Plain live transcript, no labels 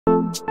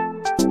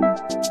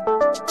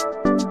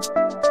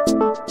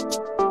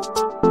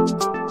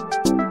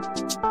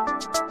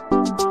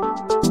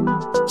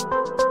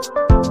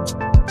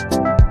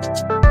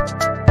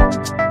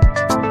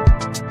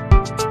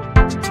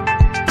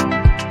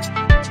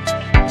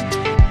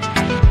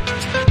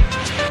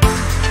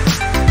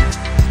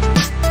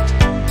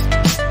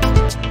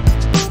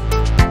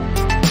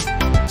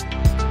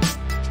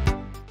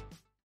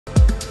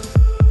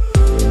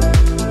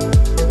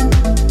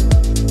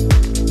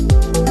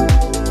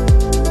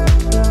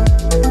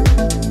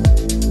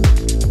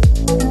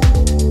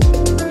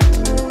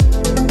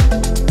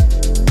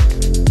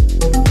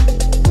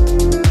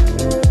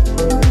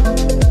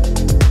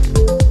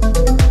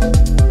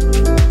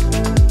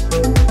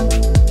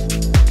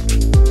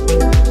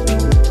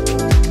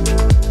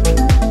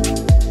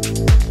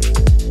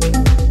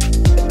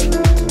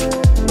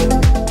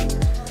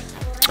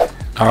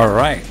All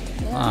right,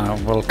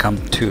 welcome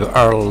to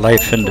our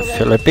life in the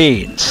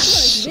Philippines.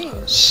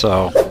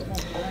 So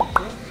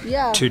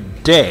Yeah.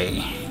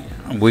 today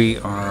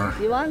we are.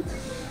 You want?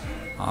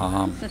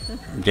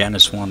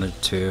 Janice wanted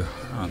to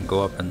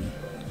go up and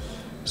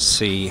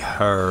see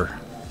her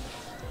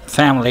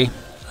family.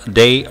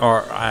 They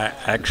are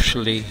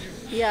actually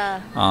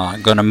Yeah.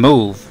 gonna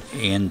move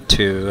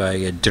into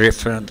a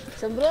different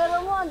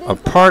Sombrero mo, dito.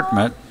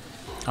 apartment.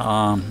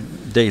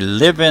 They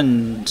live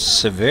in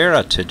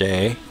Severa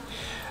today,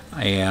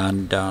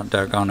 and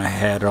they're gonna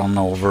head on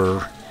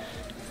over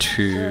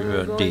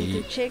to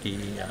the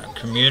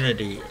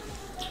community.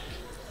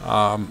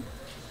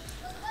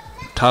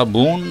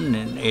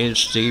 Tabun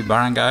is the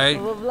barangay,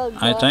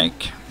 I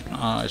think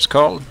it's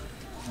called.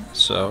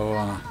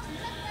 So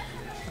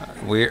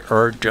we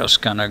are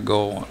just gonna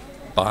go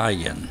by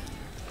and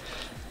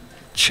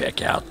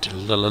check out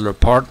the little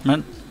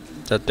apartment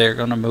that they're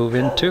gonna move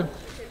into.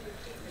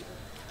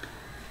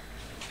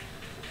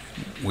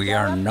 We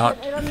are not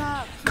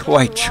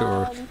quite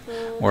sure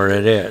where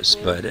it is,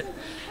 but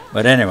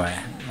anyway,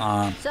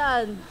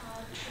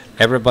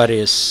 everybody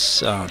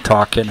is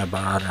talking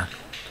about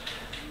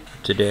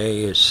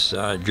today is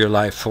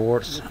July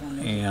 4th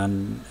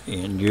and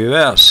in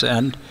U.S.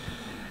 and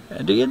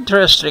the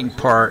interesting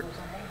part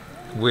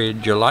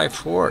with July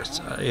 4th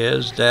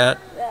is that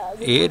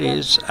it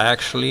is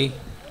actually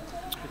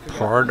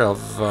part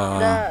of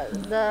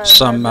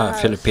some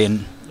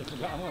Philippine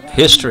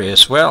history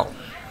as well.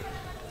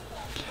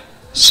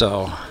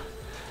 So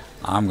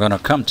I'm gonna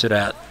come to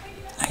that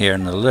here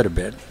in a little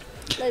bit.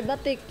 Like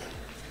batik.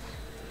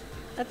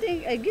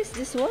 I guess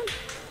this one.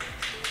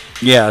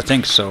 Yeah, I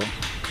think so.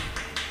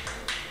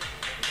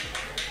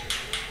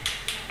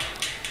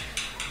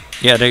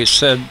 Yeah, they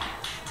said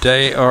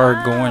they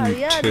are going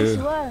yeah, this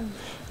to one.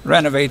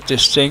 renovate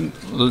this thing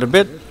a little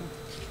bit,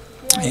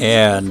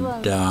 Yeah, and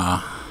this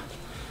one.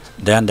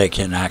 then they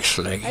can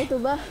actually Ay, ito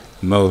ba?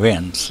 move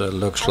in. So it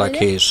looks like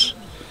Ano he's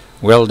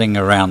welding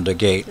around the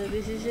gate. So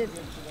this is it.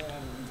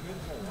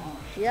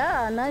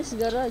 Yeah, nice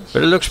garage.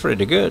 But it looks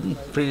pretty good,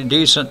 pretty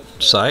decent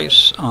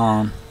size.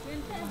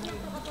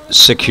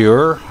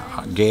 Secure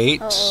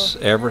gates,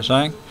 Uh-oh.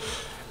 everything,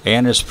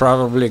 and it's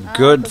probably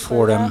good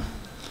for them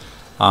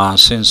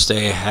since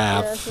they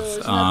have Yeah, so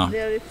it's not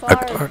very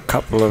far. a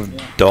couple of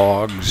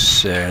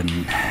dogs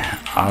and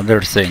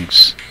other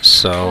things.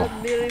 So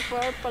Not very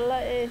far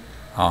pala eh.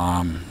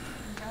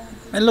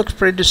 it looks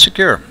pretty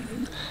secure,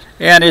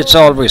 and it's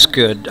always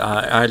good.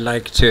 I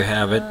like to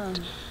have it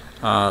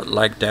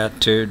like that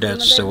too.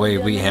 That's the way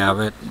we have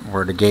it,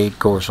 where the gate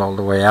goes all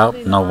the way out.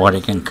 Nobody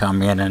can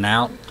come in and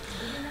out,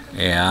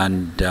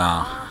 and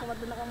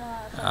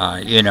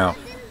you know,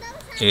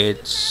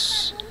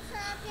 it's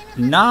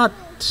not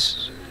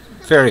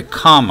very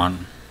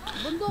common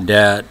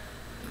that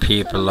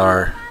people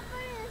are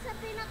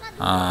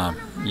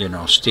you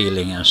know,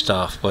 stealing and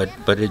stuff,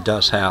 but it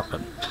does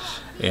happen.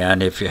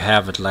 And if you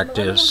have it like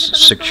this,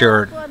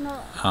 secured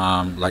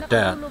like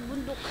that,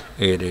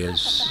 it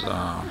is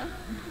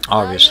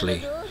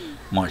obviously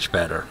much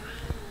better.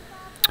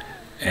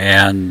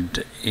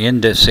 And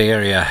in this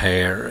area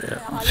here,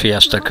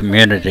 Fiesta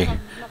community,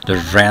 the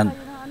rent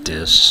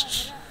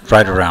is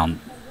right around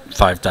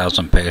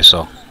 5,000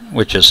 peso,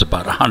 which is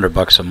about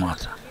 $100 a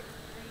month.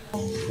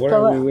 What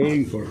are we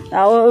waiting for?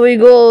 We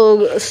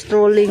go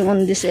strolling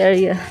on this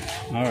area.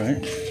 All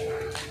right.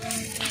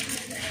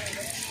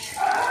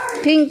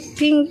 Pink,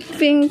 pink,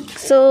 pink.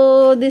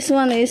 So this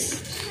one is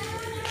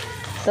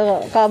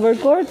the covered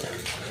court,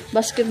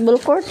 basketball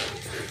court,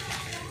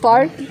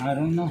 park, I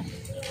don't know.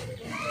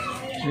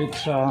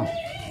 It's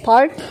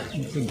park.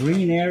 it's a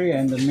green area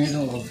in the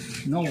middle of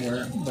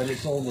nowhere, but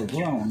it's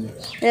overgrown.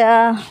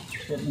 Yeah.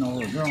 It's getting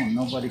overgrown.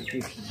 Nobody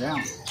takes it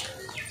down.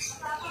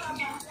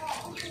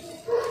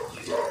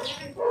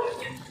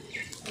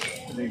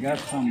 They got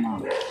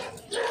some.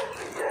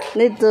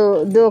 Need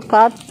to do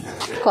cut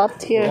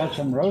They here. got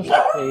some roaster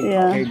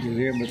Yeah. cages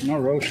here, but no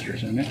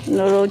roasters in it.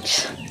 No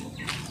roach.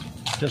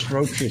 Just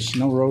roaches,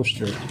 no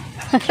roaster.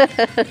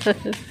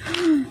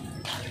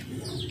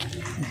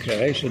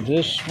 Okay, so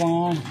this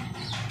one.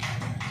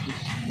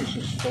 This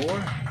is a store.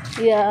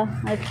 Yeah,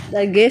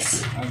 I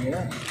guess. Oh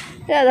yeah.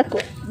 Yeah,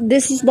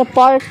 this is the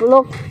park.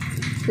 Look,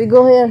 we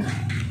go here.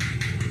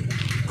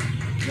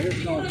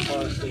 There's no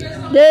park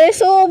here. There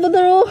is over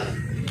there.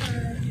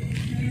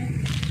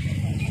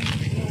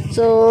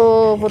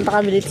 So, punta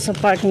kami dito sa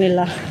park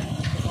nila.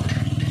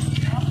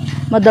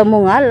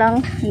 Madamo nga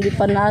lang, hindi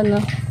pa na ano.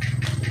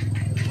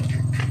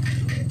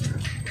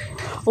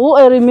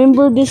 Oh, I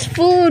remember this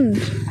food.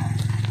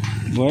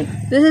 What?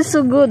 This is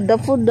so good.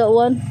 The food, that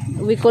one.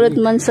 We call it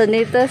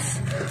manzanitas.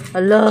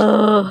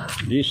 Hello.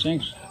 These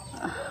things?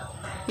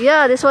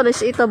 Yeah, this one is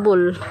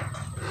eatable.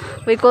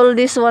 We call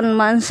this one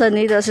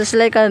manzanitas. It's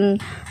like an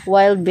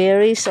wild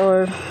berries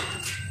or...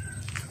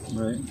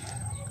 Right.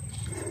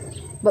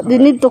 But they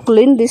need to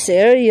clean this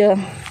area.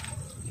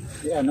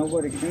 Yeah,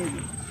 nobody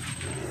cleans.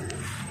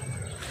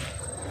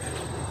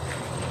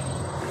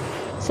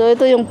 So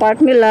ito yung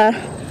park nila.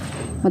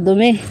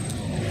 Madumi.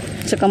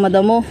 Tsaka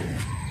madamo.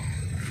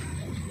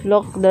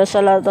 Look, there's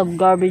a lot of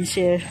garbage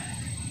here.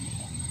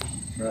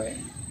 Right.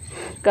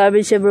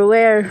 Garbage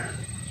everywhere.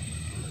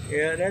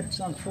 Yeah, that's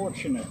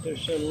unfortunate.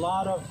 There's a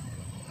lot of.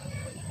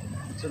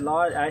 It's a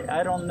lot.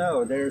 I don't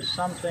know. There's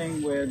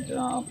something with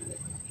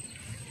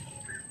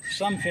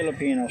some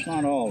Filipinos,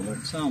 not all, but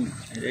some.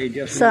 They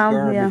just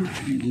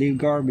leave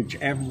garbage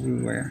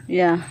everywhere.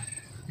 Yeah.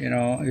 You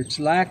know, it's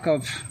lack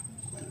of.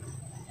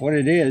 What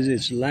it is,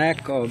 it's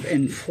lack of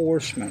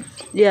enforcement.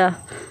 Yeah,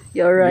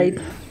 you're right.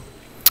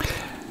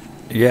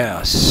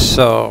 Yeah.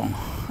 So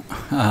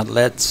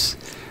let's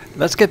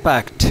get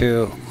back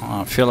to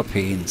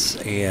Philippines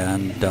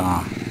and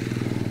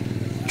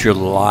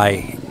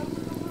July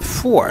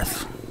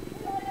 4th.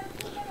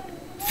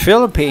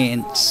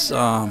 Philippines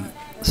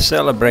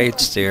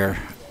celebrates their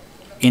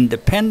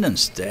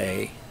Independence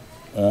Day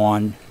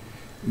on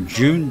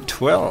June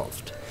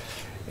 12th,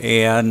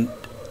 and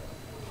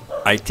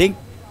I think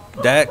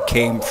that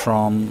came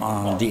from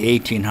the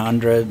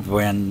 1800s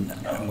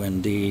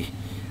when the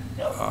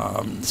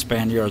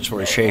Spaniards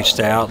were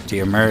chased out. The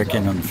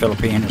American and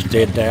Filipinos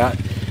did that.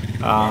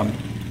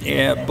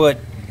 Yeah, but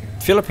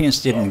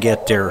Philippines didn't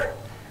get their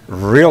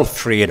real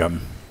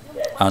freedom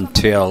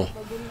until,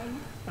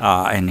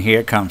 and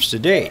here comes the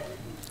date,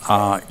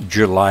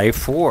 July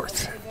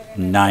 4th,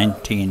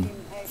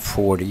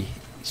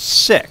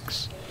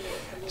 1946.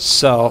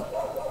 So,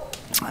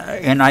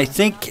 and I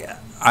think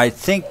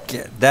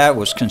that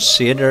was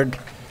considered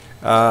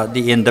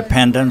the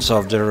independence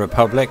of the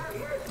Republic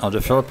of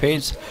the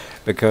Philippines,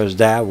 because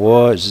that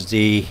was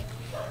the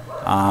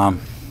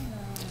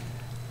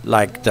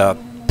like the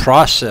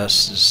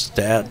processes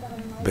that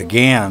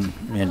began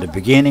in the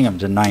beginning of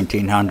the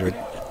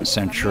 1900th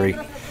century,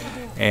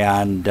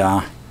 and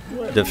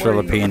the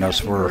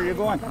Filipinos were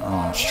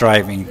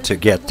striving to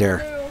get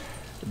their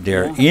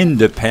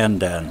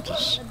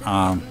independence.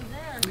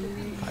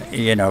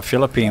 You know,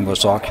 Philippines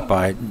was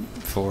occupied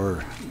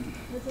for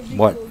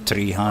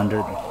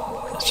 300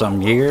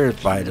 some years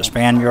by the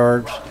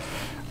Spaniards,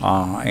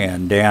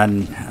 and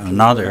then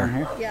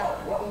another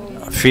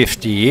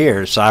 50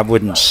 years, I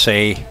wouldn't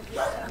say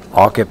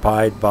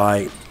occupied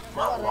by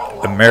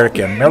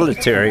American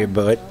military,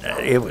 but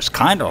it was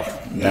kind of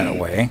that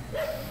way.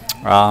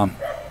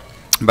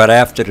 But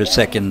after the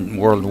Second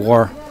World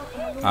War,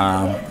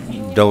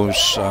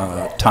 those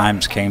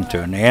times came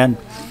to an end,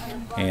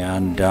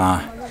 and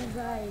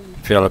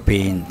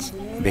Philippines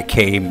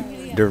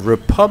became the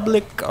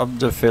Republic of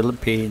the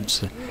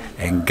Philippines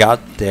and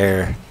got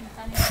their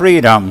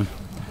freedom,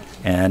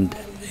 and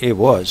it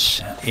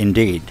was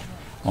indeed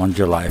on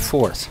July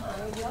 4th,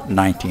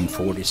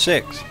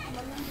 1946.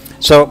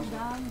 So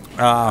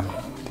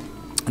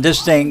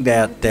this thing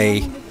that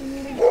they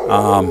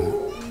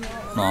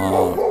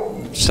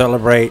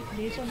celebrate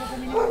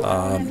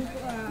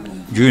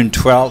June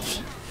 12th.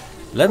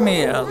 Let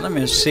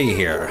me see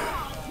here.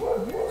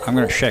 I'm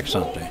going to check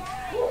something.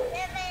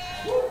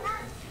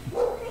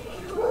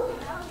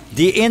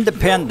 The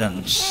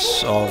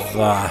independence of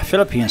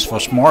Philippines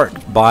was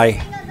marked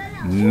by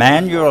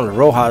Manuel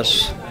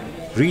Rojas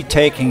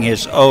retaking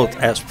his oath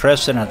as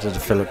president of the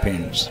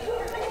Philippines,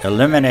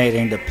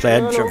 eliminating the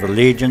Pledge of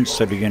Allegiance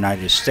to the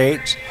United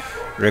States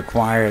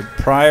required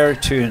prior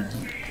to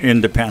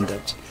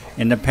independence.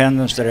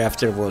 Independence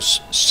thereafter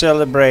was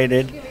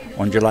celebrated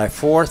on July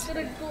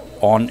 4th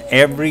on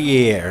every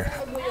year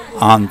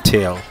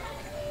until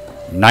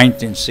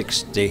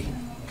 1962.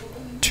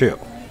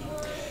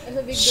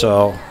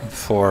 So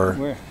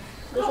for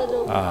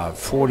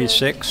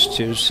 46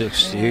 to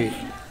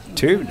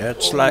 62,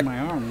 that's like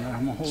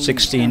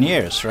 16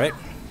 years, right?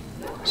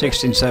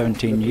 16,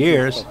 17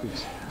 years.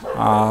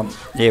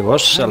 It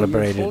was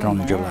celebrated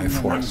on July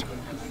 4th.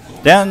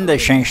 Then they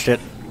changed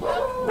it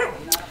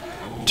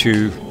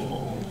to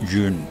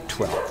June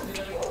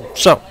 12th.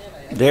 So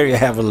there you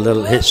have a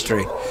little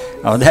history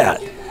of that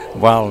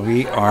while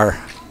we are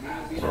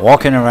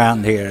walking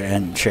around here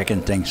and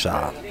checking things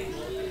out.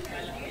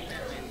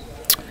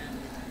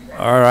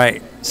 All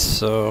right,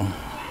 so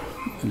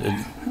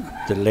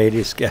the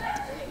ladies got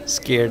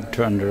scared,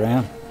 turned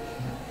around.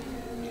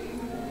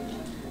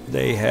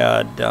 They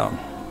had a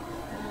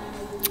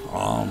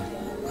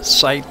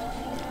sight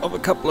of a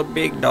couple of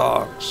big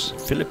dogs.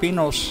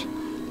 Filipinos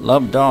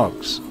love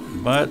dogs,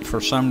 but for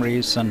some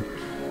reason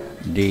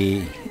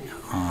the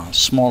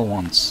small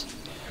ones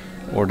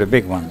or the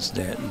big ones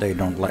they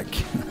don't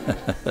like.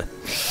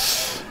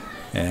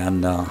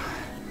 And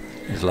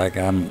it's like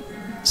I'm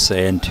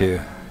saying to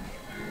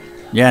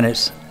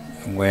Janice,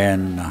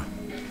 when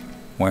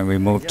we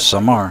move to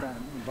Samar,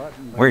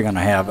 we're gonna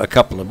have a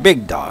couple of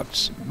big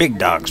dogs. Big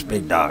dogs,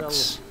 big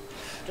dogs.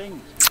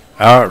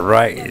 All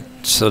right,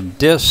 so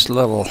this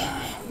little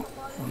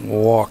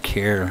walk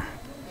here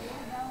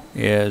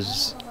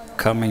is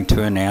coming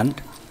to an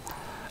end.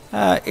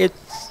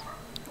 It's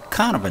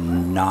kind of a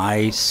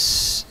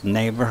nice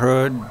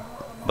neighborhood,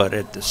 but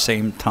at the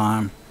same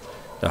time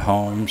the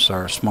homes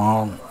are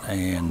small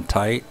and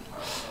tight,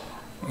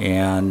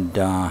 and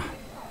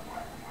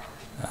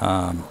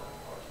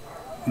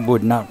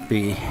would not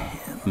be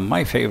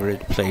my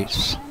favorite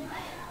place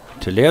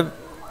to live,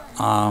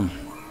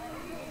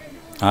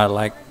 I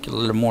like a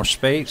little more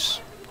space,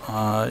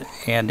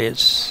 and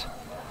it's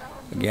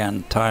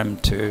again time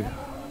to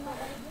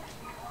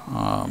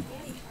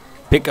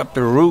pick up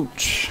the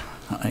roots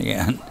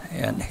again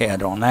and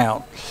head on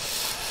out.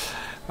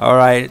 All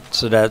right,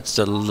 so that's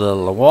a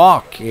little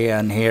walk,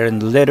 and here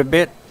in a little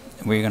bit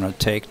we're gonna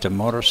take the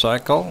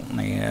motorcycle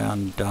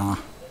and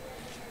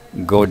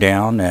go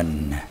down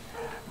and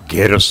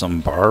get us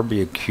some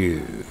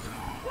barbecue.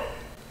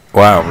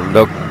 Wow,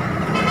 look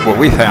what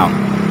we found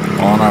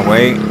on our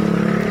way.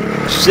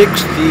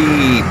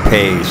 60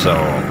 peso.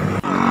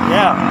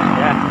 Yeah,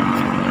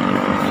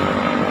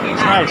 yeah.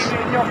 It's nice.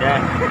 Yeah.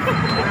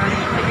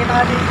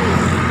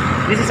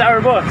 This is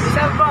our boss. This is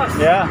our boss.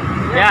 Yeah.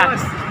 Yeah.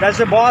 That's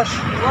the boss.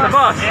 The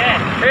boss. Yeah.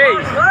 Hey.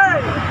 The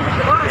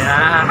boss.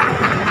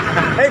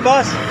 Yeah. Hey,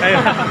 boss.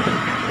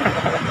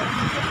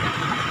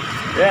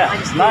 Yeah,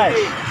 it's nice.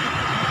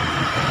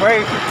 Where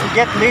you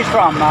get these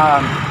from?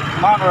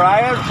 Mount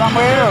Raya or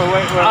somewhere? Or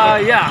where?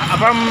 Yeah,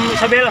 from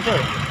Isabela, sir.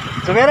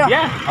 Savera?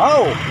 Yeah.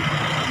 Oh,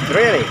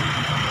 really?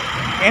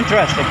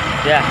 Interesting.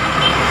 Yeah.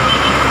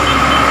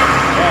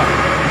 Yeah.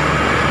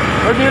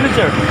 Where do you live,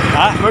 sir?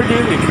 Huh? Where do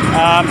you live?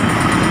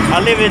 I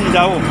live in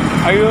Dao.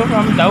 Are you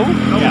from Tao?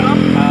 Yeah.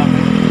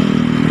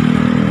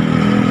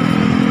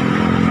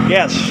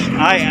 Yes,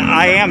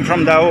 I am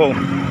from Dao.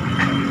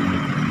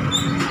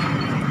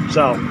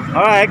 So,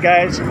 all right,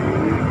 guys.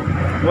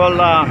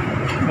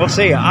 We'll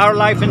see. Our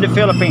life in the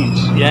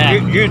Philippines. Yeah.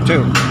 You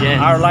too.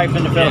 Yeah. Our life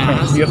in the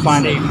Philippines. You'll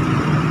find it.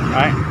 All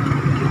right.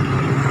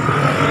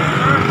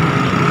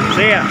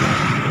 See ya.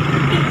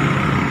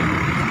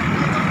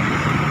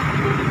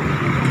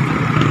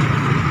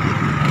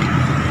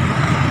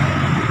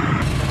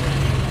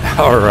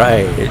 All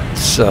right,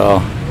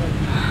 so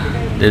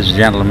this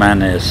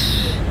gentleman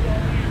is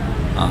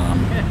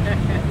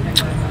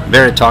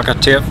very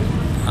talkative,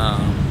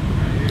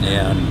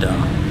 and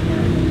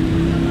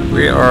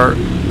we are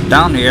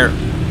down here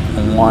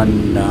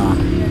on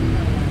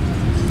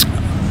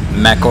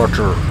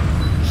MacArthur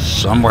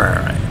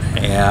somewhere,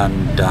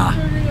 and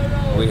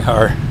we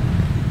are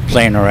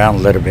playing around a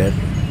little bit.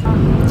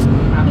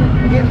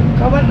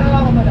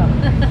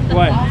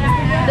 What?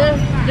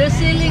 They're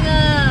selling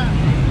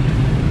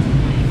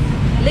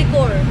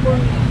liquor.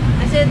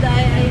 I said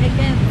I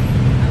can't.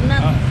 I'm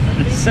not.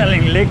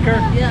 Selling liquor?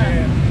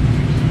 Yeah.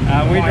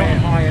 We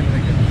don't.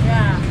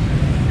 Yeah.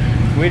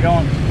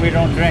 We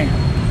don't drink.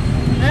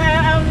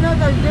 I'm not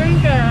a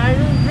drinker. I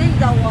don't drink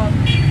that one.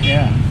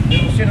 Yeah.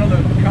 You'll sit on the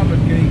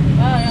cupboard getting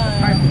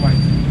Yeah.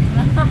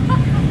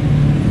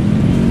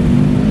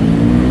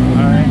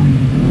 All right.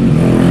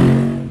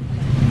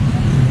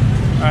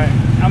 All right.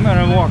 I'm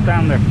gonna walk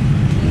down there.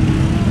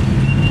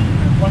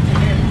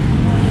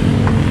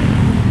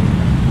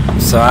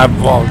 So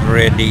I've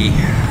already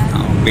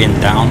been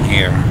down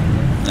here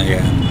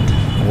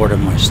and ordered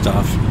my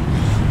stuff.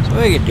 So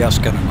we're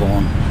just gonna go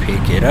and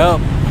pick it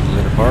up. A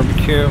little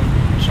barbecue,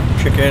 some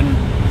chicken.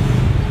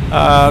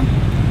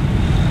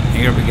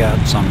 Here we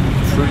got some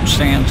fruit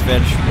stands,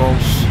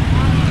 vegetables,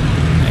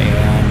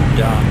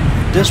 and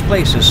this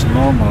place is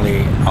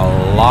normally a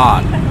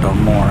lot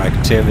more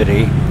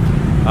activity.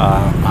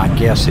 I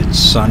guess it's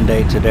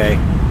Sunday today,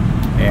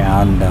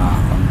 and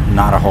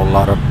not a whole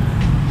lot of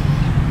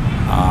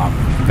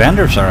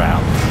vendors are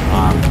out.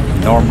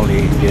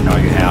 Normally, you know,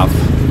 you have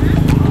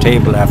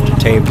table after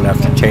table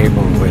after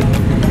table with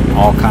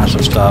all kinds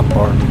of stuff,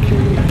 barbecue,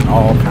 and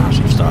all kinds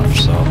of stuff.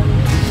 So,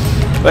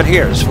 but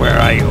here's where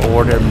I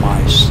ordered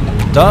my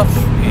stuff,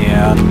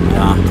 and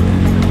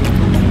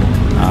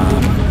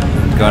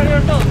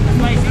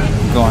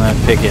gonna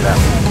pick it up.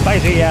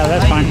 Spicy, yeah,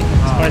 that's fine.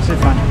 Spicy,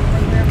 fine.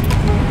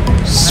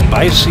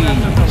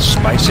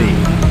 Spicy.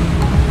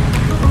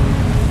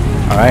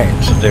 All right,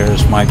 so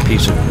there's my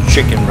piece of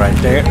chicken right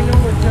there,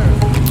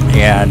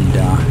 and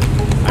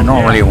I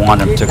normally want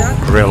them to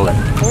grill it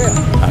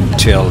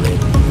until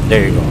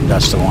there you go,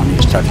 that's the one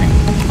he's touching,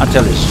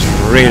 until it's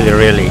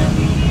really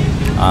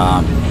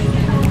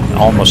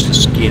almost the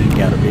skin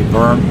gotta be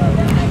burned,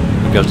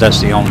 because that's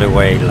the only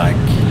way like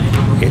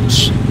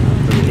it's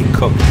really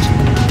cooked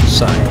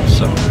inside.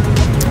 So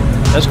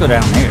let's go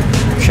down here,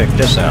 check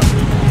this out.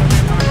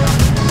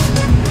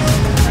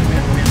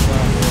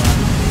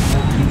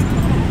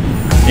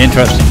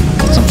 Interesting.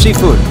 Some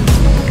seafood.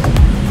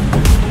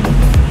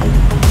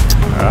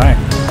 All right.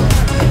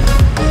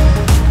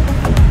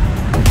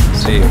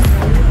 Let's see.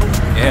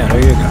 Yeah,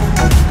 there you go.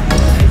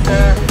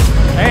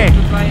 Hey,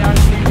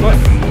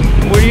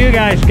 what do you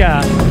guys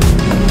got?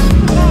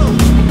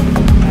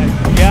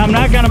 Yeah, I'm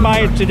not gonna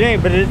buy it today,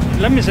 but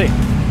let me see.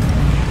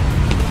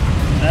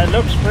 That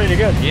looks pretty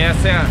good. Yes,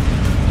 sir.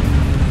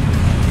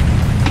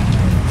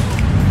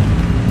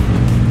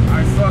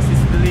 Our sauce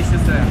is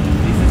delicious, sir.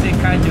 This is a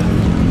Cajun.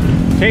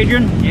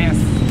 Cajun? Yes.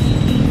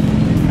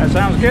 That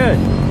sounds good.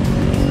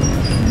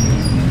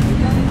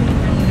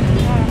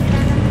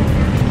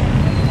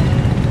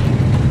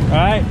 All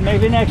right,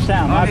 maybe next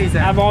time. Okay, sir.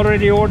 I've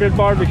already ordered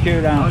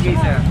barbecue down. Okay,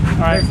 sir. All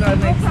right.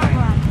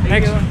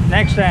 Next time.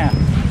 Next time.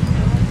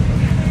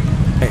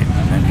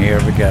 And here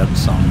we got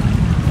some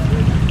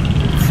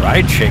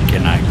fried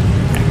chicken, I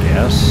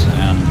guess,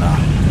 and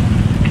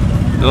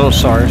little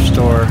SAR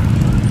store.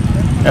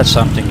 That's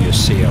something you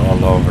see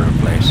all over the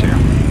place here.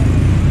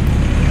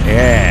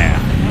 Yeah,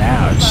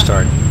 now it's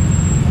starting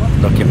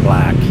looking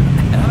black.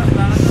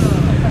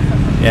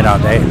 You know,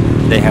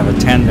 they have a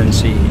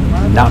tendency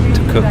not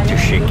to cook the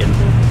chicken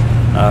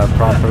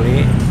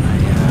properly.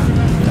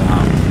 And,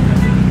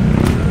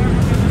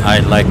 I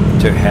like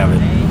to have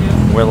it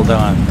well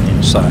done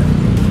inside.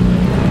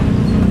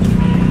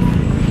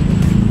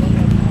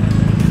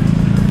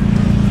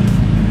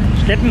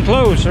 It's getting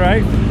close,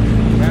 right?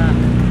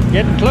 Yeah.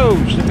 Getting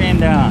close to being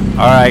done.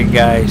 Alright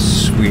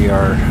guys, we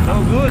are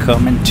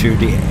coming to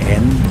the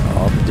end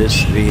of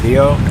this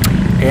video.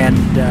 And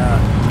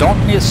don't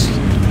miss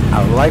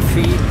our live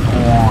feed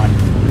on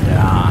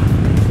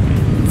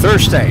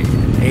Thursday,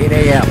 8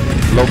 a.m.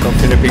 local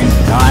Philippine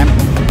time,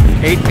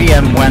 8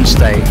 p.m.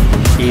 Wednesday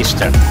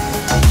Eastern.